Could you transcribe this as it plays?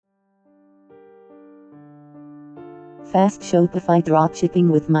Fast Shopify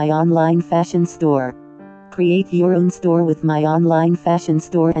dropshipping with my online fashion store. Create your own store with my online fashion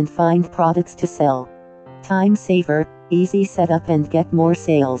store and find products to sell. Time saver, easy setup and get more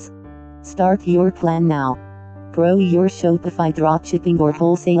sales. Start your plan now. Grow your Shopify dropshipping or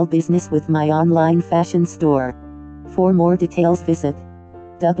wholesale business with my online fashion store. For more details visit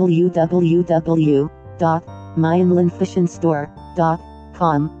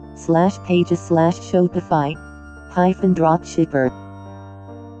www.myonlinefashionstore.com/pages/Shopify-dropshipper.